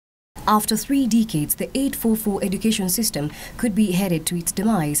after 3 decades, the 844 education system could be headed to its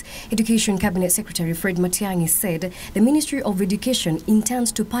demise. Education Cabinet Secretary Fred Matiang'i said the Ministry of Education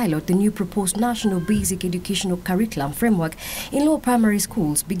intends to pilot the new proposed National Basic Educational Curriculum Framework in lower primary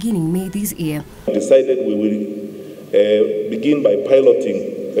schools beginning May this year. We decided we will begin by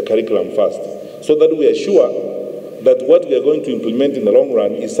piloting the curriculum first, so that we are sure that what we are going to implement in the long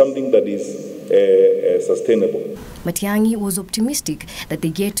run is something that is sustainable. Matiang'i was optimistic that the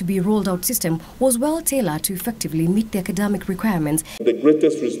yet-to-be-rolled-out system was well tailored to effectively meet the academic requirements. The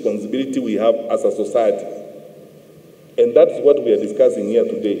greatest responsibility we have as a society, and that's what we are discussing here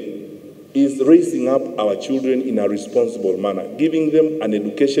today, is raising up our children in a responsible manner, giving them an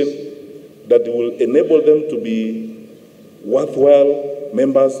education that will enable them to be worthwhile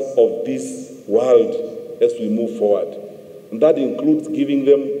members of this world as we move forward. And that includes giving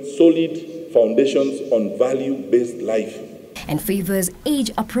them solid foundations on value-based life. And favors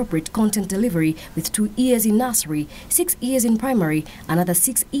age-appropriate content delivery with 2 years in nursery, 6 years in primary, another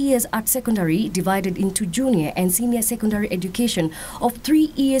 6 years at secondary, divided into junior and senior secondary education of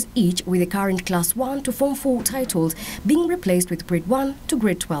 3 years each, with the current Class 1 to Form 4 titles being replaced with Grade 1 to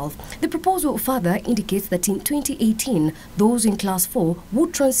Grade 12. The proposal further indicates that in 2018, those in Class 4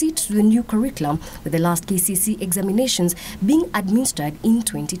 would transit to the new curriculum, with the last KCC examinations being administered in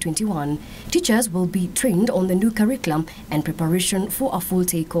 2021. Teachers will be trained on the new curriculum and preparation for a full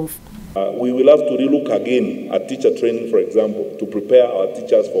takeoff. We will have to relook again at teacher training, for example, to prepare our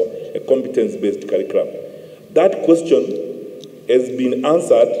teachers for a competence-based curriculum. That question has been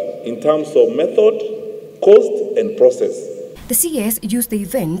answered in terms of method, cost, and process. The CS used the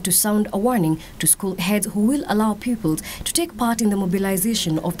event to sound a warning to school heads who will allow pupils to take part in the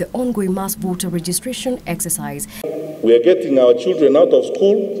mobilization of the ongoing mass voter registration exercise. We are getting our children out of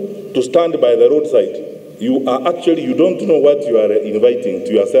school to stand by the roadside. You don't know what you are inviting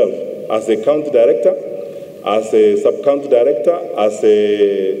to yourself as a county director, as a sub-county director, as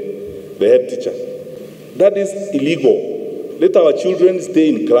the head teacher. That is illegal. Let our children stay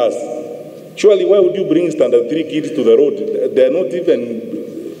in class. Surely, why would you bring standard 3 kids to the road? They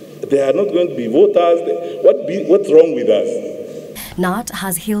are not going to be voters. What's wrong with us? NAT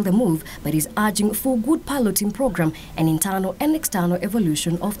has hailed the move, but is urging for good piloting program and internal and external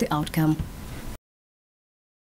evaluation of the outcome.